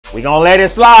We gonna let it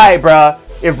slide, bro.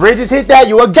 If Bridges hit that,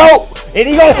 you a GOAT. And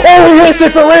he gonna, oh, he hits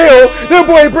it for real. That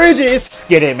boy Bridges. Let's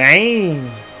get it,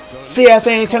 man. CS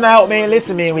ain't turn out, man.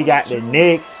 Listen, man, we got the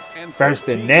Knicks versus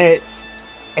the Nets.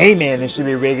 Hey, man, this should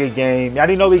be a really good game. Y'all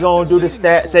didn't know we gonna do the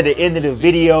stats at the end of the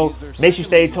video. Make sure you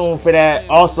stay tuned for that.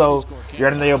 Also, you're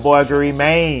gonna know your boy gonna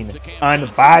remain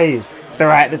unbiased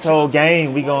throughout this whole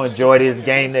game. We gonna enjoy this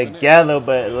game together.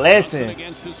 But listen,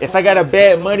 if I got to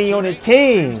bet money on the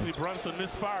team,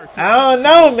 I don't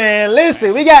know, man.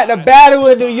 Listen, we got the Battle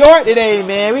of New York today,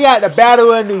 man. We got the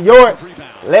Battle of New York.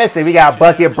 Listen, we got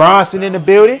Bucket Bronson in the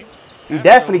building. We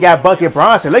definitely got Bucket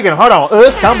Bronson. Look at him. Hold on.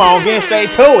 Us, come on. Getting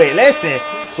straight to it. Listen,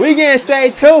 we getting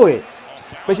straight to it.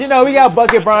 But, you know, we got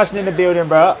Bucket Bronson in the building,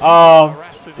 bro.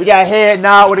 We got Head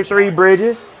Nod with the 3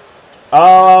 Bridges.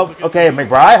 Okay,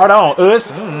 McBride. Hold on. Us.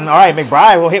 All right,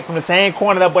 McBride will hit from the same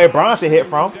corner that boy Bronson hit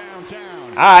from.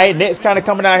 All right, Knicks kind of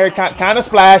coming out here, kind of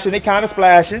splashing. They kind of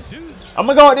splashing. I'm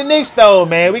going to go with the Knicks, though,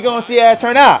 man. We going to see how it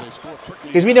turn out.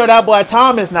 Because we know that boy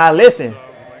Thomas now. Listen.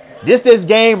 This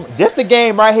the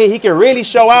game right here. He can really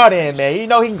show out in, man. You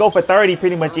know he can go for 30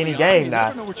 pretty much any game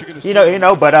now. You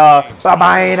know. But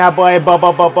bye-bye, that boy,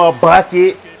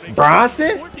 Bucket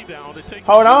Bronson.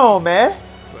 Hold on, man.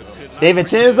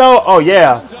 DiVincenzo. Oh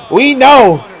yeah, we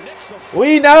know.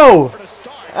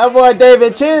 That boy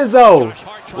DiVincenzo.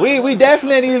 We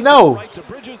definitely know.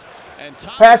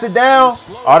 Pass it down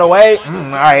all the way. All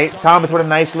right, Thomas with a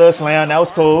nice little slam. That was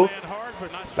cool.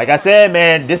 Like I said,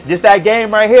 man, this that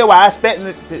game right here where I expect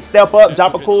to step up,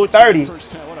 drop a cool 30.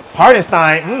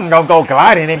 Hardenstein gonna go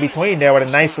gliding in between there with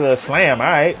a nice little slam. All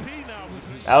right.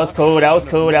 That was cool.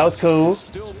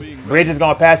 Bridges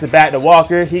gonna pass it back to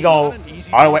Walker. He gonna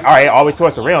all the way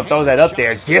towards the rim. Throws that up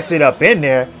there. Gets it up in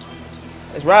there.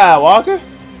 Let's ride, Walker.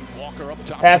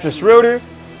 Pass to Schroeder.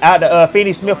 Out to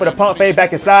Finney Smith with a pump fade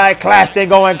back inside. Claxton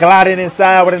going gliding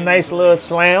inside with a nice little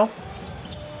slam.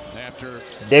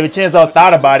 DiVincenzo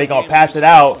thought about it. He gonna pass it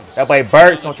out. That way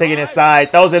Burks gonna take it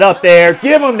inside. Throws it up there.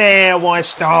 Give him that one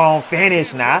strong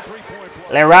finish now.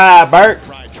 Let ride, Burks.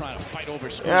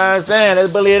 You know what I'm saying?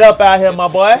 Let's bully it up out here, my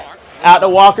boy. Out to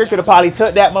Walker. Could have probably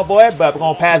took that, my boy. But we're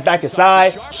gonna pass back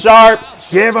inside. Sharp.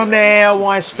 Give him that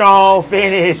one strong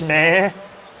finish, man.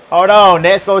 Hold on.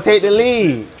 Nets gonna take the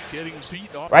lead.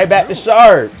 Right back to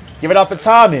Sharp. Give it off to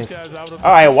Thomas. All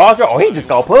right, Walker. Oh, he just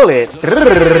gonna pull it.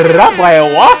 That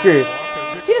boy Walker.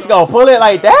 He just gonna pull it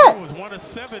like that.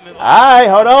 All right,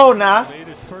 hold on now.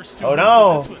 Hold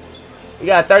on. We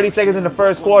got 30 seconds in the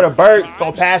first quarter. Burks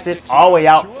gonna pass it all the way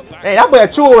out. Man, that boy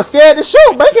Chua was scared to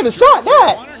shoot. Making a shot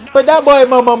that. But that boy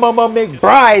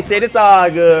McBride said it's all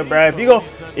good, bro. If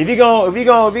you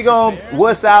gonna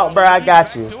wuss out, bro, I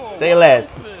got you. Say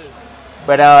less.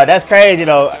 But that's crazy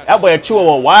though. That boy Chua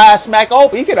was wide smack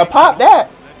open. He could have popped that.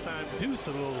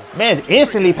 Man's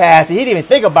instantly passed it. He didn't even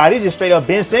think about it. He just straight up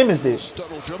Ben Simmons did.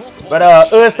 But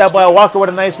that boy Walker with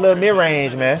a nice little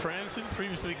mid-range, man.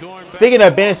 Speaking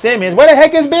of Ben Simmons, where the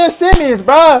heck is Ben Simmons,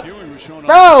 bro?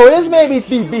 Bro, this man be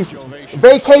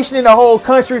vacationing the whole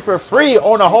country for free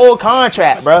on a whole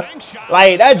contract, bro.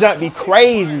 Like, that junk be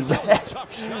crazy.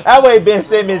 That way Ben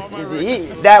Simmons,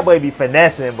 that way be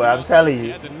finessing, but I'm telling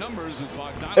you.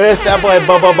 That boy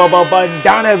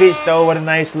Bogdanovic, though, with a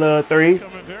nice little 3.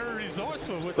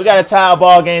 We got a tie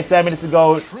ball game 7 minutes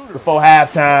ago before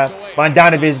halftime.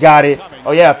 Bogdanovic got it.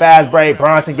 Oh, yeah, fast break.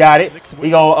 Bronson got it. We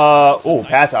go,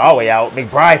 pass it all the way out.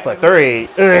 McBride for 3.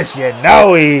 You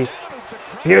know he.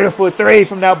 Beautiful 3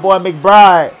 from that boy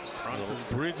McBride.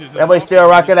 That boy still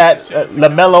rocking that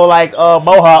LaMelo like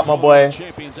mohawk, my boy.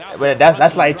 But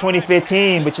that's like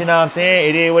 2015. But you know what I'm saying?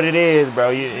 It is what it is, bro.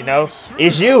 You know,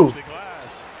 it's you.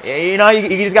 You know, you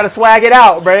just got to swag it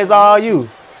out, bro. It's all you.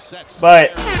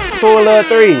 But cool little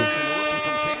 3.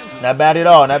 Not bad at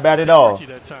all. Not bad at all.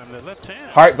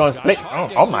 Hart gonna split.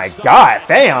 Oh my God,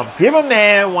 fam. Give him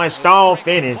that one strong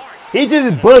finish. He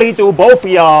just bullied through both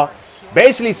of y'all.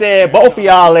 Basically said both of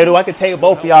y'all little. I could take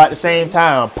both of y'all at the same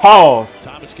time. Pause.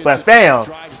 But fam,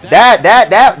 that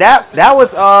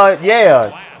was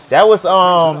yeah. That was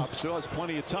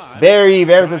very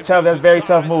tough. That's a very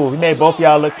tough move. He made both of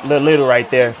y'all look little right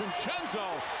there.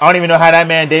 I don't even know how that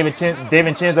man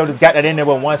DiVincenzo just got that in there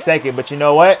with 1 second. But you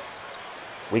know what?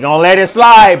 We gonna let it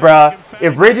slide, bro.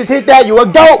 If Bridges hit that, you a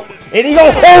GOAT. And he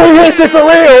gonna, oh, he hits it for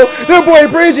real. That boy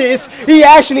Bridges, he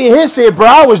actually hits it, bro.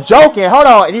 I was joking. Hold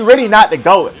on. And he really not the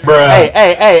GOAT. Bro.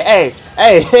 Hey,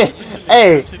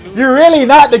 you really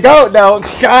not the GOAT, though.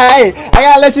 I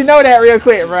gotta let you know that real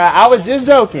quick, bro. I was just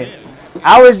joking.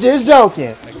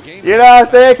 You know what I'm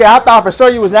saying? Cause I thought for sure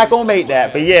you was not gonna make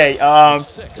that. But yeah,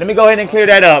 let me go ahead and clear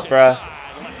that up, bro.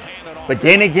 But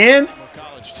then again,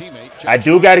 I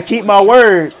do gotta keep my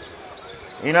word.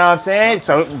 You know what I'm saying?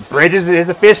 So Bridges is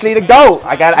officially the GOAT.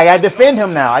 I got to defend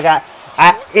him now.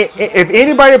 If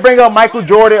anybody bring up Michael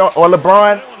Jordan or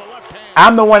LeBron,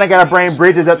 I'm the one that got to bring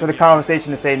Bridges up to the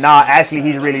conversation and say, nah, actually,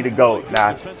 he's really the GOAT.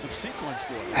 Nah,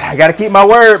 I got to keep my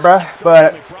word, bro.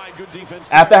 But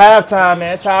after halftime,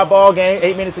 man, tie ball game,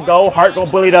 8 minutes ago. Hart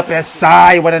gonna bully it up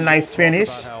inside with a nice finish.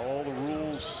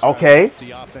 Okay.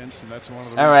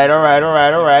 All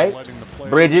right.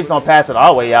 Bridges gonna pass it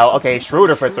all the way out. Okay,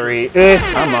 Schroeder for 3.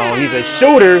 Come on, he's a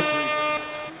shooter.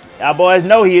 Y'all boys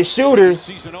know he is shooters.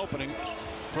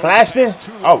 Claxton.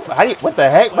 Oh, what the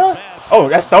heck, bro? Oh,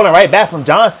 that's stolen right back from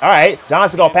Johnson. All right,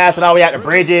 Johnson gonna pass it all the way out to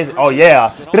Bridges. Oh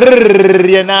yeah.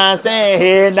 You know what I'm saying?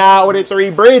 Here now with the 3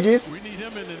 Bridges.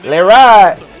 Let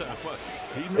ride.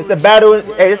 It's the battle.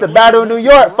 Hey, it's the battle in New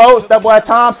York, folks. That boy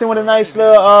Thompson with a nice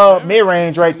little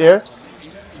mid-range right there.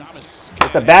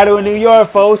 It's the battle in New York,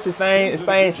 folks. This thing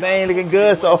looking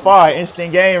good so far.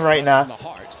 Interesting game right now.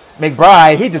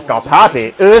 McBride, he just gonna pop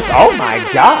it. Oh my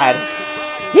God.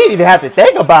 He didn't even have to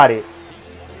think about it.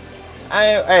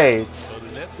 Hey,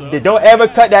 don't ever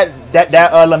cut that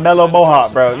LaMelo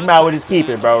Mohawk, bro. You might as well just keep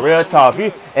it, bro. Real talk.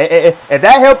 If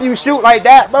that help you shoot like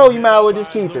that, bro, you might as well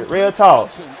just keep it. Real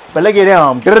talk. But look at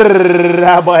him.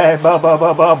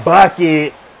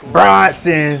 Bucket.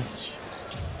 Bronson.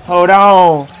 Hold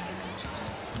on.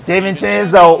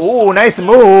 DiVincenzo. Ooh, nice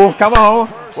move. Come on.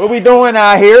 What we doing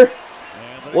out here?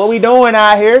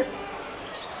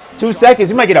 2 seconds.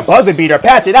 He might get a buzzer beater.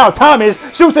 Pass it out. Thomas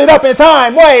shoots it up in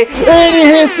time. Wait. And he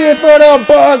hits it for the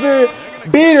buzzer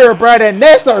beater, bro. The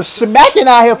Nets are smacking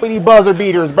out here for these buzzer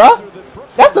beaters, bro.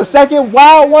 That's the second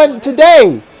wild one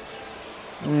today.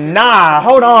 Nah,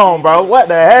 hold on, bro. What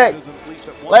the heck?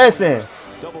 Listen.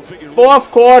 4th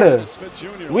quarter.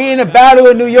 We in the battle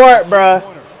in New York, bro.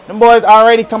 Them boys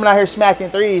already coming out here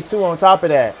smacking threes, too, on top of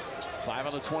that.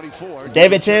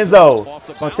 DiVincenzo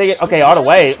gonna take it. Okay, all the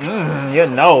way. You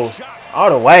know, all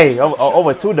the way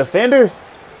over 2 defenders.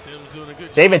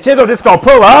 DiVincenzo just gonna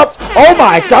pull up. Oh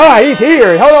my God, he's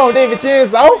here. Hold on,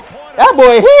 DiVincenzo. That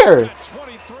boy here.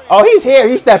 Oh, he's here.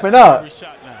 He's stepping up.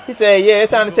 He said, "Yeah,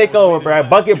 it's time to take over, bro."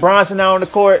 Bucket Bronson now on the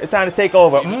court. It's time to take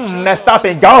over. That stop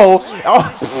and go.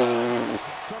 Oh,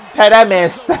 had that man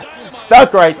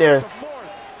stuck right there.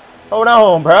 Hold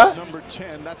on, bro.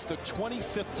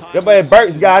 Good buddy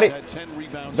Burks got it.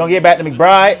 Gonna get back to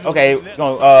McBride. Okay,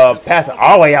 gonna pass it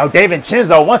all the way out.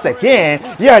 DiVincenzo once again.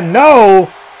 Yeah, no.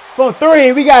 From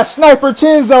 3, we got Sniper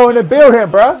Chenzo in the building,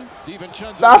 bro.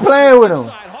 Stop playing with him.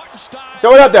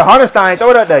 Throw it up there, Hartenstein.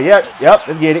 Throw it up there. Yep.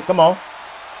 Let's get it. Come on.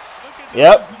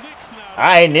 Yep. All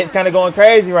right, Knicks kind of going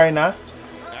crazy right now.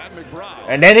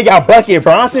 And then they got Bucket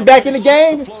Bronson back in the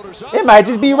game. It might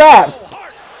just be raps.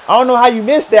 I don't know how you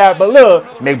missed that, but look,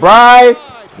 McBride,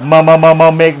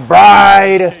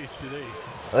 McBride,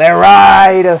 let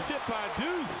ride.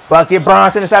 Bucket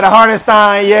Bronson inside of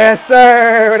Hartenstein, yes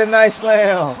sir, with a nice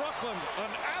slam.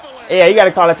 Yeah, you got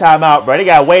to call a timeout, bro. They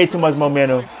got way too much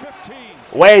momentum.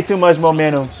 Way too much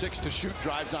momentum.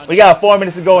 We got 4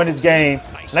 minutes to go in this game.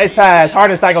 Nice pass.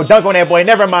 Hartenstein gonna dunk on that boy.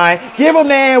 Never mind. Give him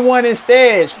the and 1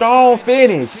 instead. Strong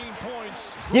finish.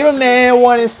 Give him the and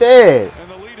 1 instead.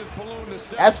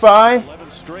 That's fine.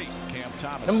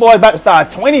 Them boys about to start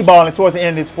 20 balling towards the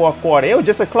end of this 4th quarter. It was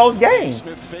just a close game.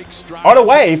 All the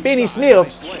way. Finney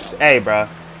Smith. Hey, bro.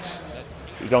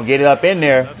 He's going to get it up in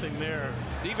there.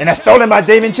 And that's stolen by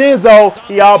DiVincenzo.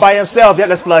 He all by himself. Yeah,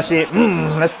 let's flush it.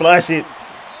 Let's flush it.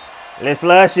 Let's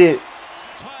flush it.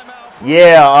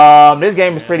 Yeah, this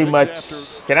game is pretty much...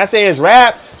 Can I say it's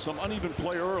raps?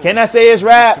 Can I say it's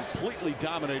raps?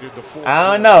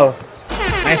 I don't know.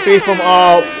 Nice 3 from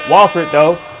Walford,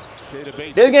 though.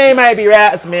 This game might be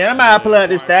raps, man. I might pull up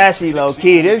this stat sheet low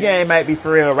key. This game might be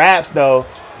for real raps, though.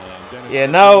 You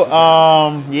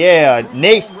know, yeah,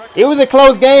 Knicks. It was a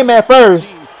close game at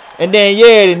first. And then,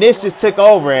 yeah, the Knicks just took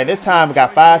over. And this time we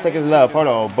got 5 seconds left. Hold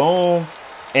on. Boom.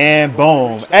 And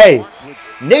boom. Hey,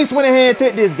 Knicks went ahead and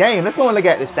took this game. Let's go and look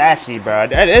at the stat sheet, bro.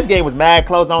 This game was mad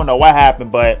close. I don't know what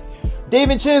happened, but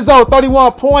DiVincenzo,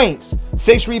 31 points.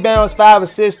 6 rebounds, 5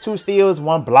 assists, 2 steals,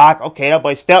 1 block. Okay, that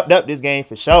boy stepped up this game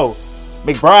for sure.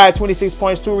 McBride, 26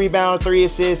 points, 2 rebounds, 3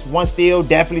 assists, 1 steal.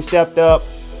 Definitely stepped up.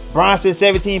 Bronson,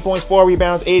 17 points, 4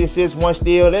 rebounds, 8 assists, 1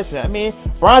 steal. Listen, I mean,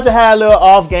 Bronson had a little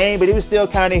off game, but he was still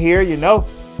kind of here, you know.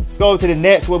 Let's go to the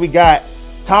Nets where we got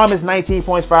Thomas, 19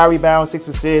 points, 5 rebounds, 6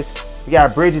 assists. We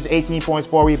got Bridges, 18 points,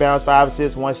 4 rebounds, 5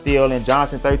 assists, 1 steal. And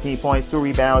Johnson, 13 points, 2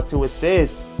 rebounds, 2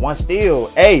 assists, 1 steal.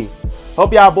 Hey,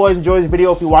 hope y'all boys enjoy this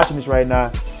video if you're watching this right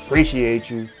now. Appreciate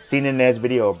you. See you in the next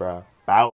video, bro. Bye.